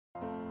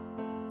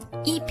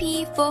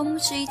EP foam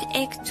sheet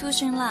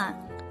extrusion line.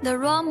 The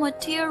raw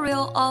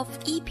material of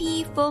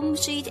EP foam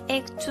sheet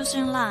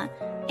extrusion line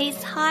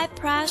is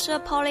high-pressure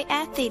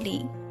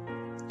polyethylene.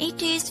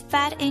 It is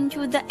fed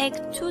into the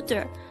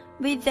extruder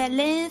with the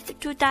length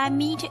to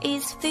diameter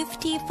is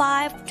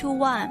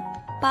 55:1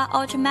 by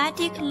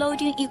automatic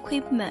loading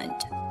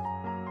equipment.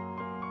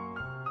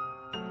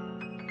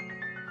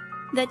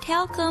 The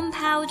talcum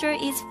powder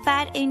is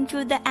fed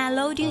into the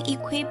unloading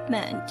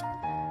equipment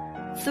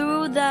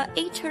through the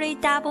Italy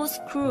double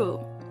screw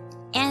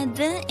and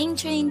then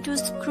enter into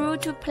screw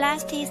to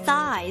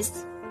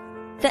plasticize.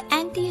 The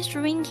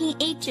anti-shrinking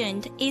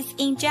agent is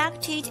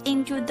injected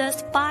into the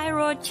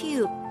spiral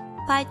tube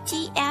by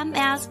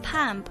TMS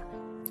pump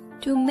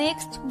to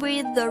mix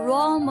with the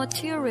raw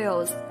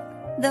materials.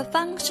 The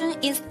function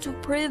is to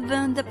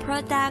prevent the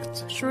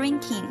product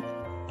shrinking.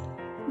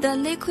 The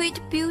liquid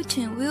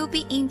butane will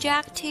be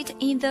injected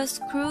in the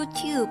screw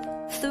tube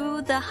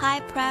through the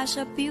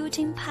high-pressure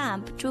butane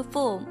pump to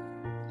foam.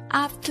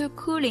 After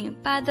cooling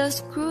by the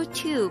screw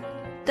tube,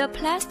 the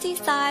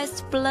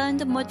plasticized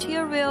blend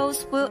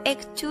materials will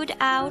extrude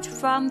out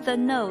from the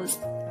nose.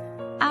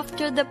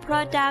 After the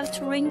product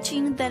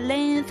reaching the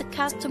length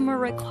customer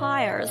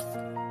requires,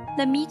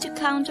 the meter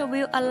counter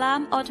will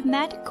alarm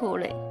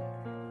automatically,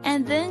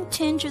 and then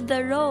change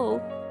the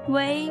roll,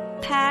 weigh,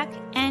 pack,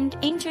 and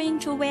enter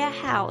into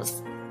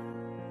warehouse.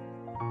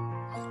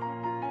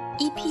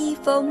 EP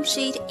foam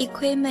sheet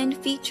equipment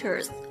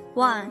features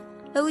 1.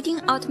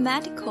 Loading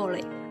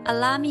automatically,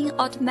 alarming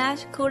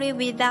automatically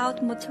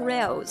without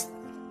materials.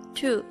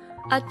 2.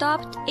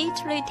 Adopt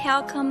Italy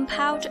talcum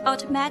powder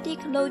automatic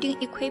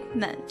loading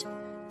equipment,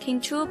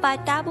 controlled by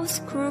double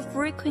screw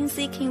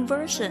frequency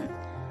conversion,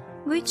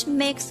 which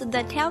makes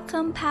the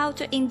talcum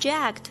powder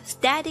inject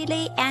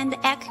steadily and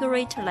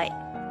accurately.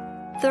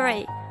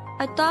 3.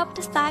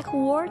 Adopt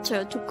cycle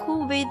water to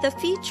cool with the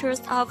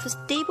features of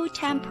stable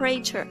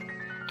temperature,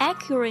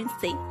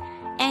 accuracy,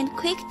 and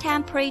quick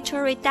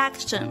temperature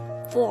reduction.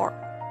 4.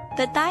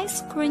 The die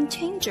screen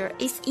changer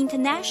is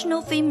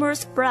international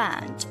famous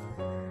brand.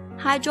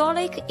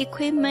 Hydraulic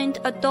equipment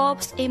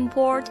adopts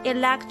import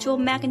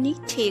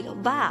electromagnetic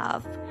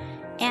valve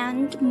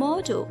and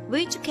module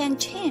which can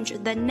change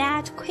the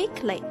net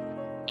quickly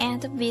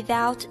and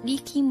without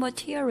leaking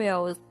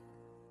materials.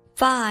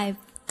 5.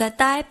 The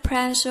die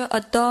pressure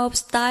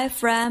adopts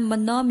diaphragm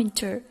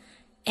manometer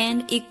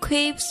and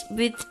equips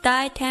with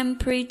die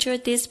temperature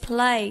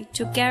display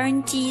to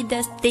guarantee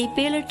the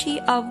stability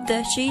of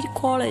the sheet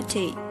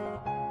quality.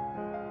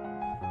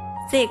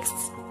 6.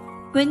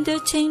 Window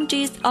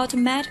changes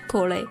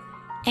automatically,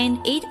 and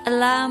it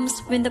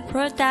alarms when the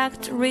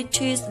product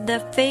reaches the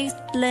fixed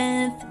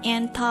length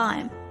and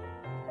time.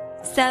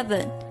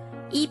 7.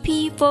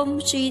 EP foam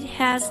sheet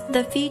has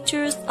the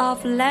features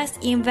of less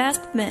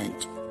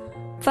investment,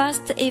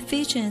 fast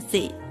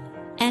efficiency,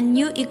 and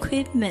new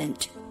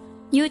equipment,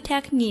 new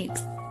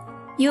techniques,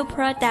 new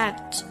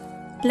products,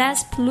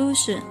 less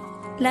pollution,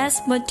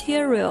 less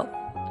material,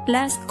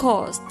 less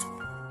cost,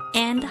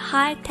 and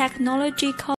high technology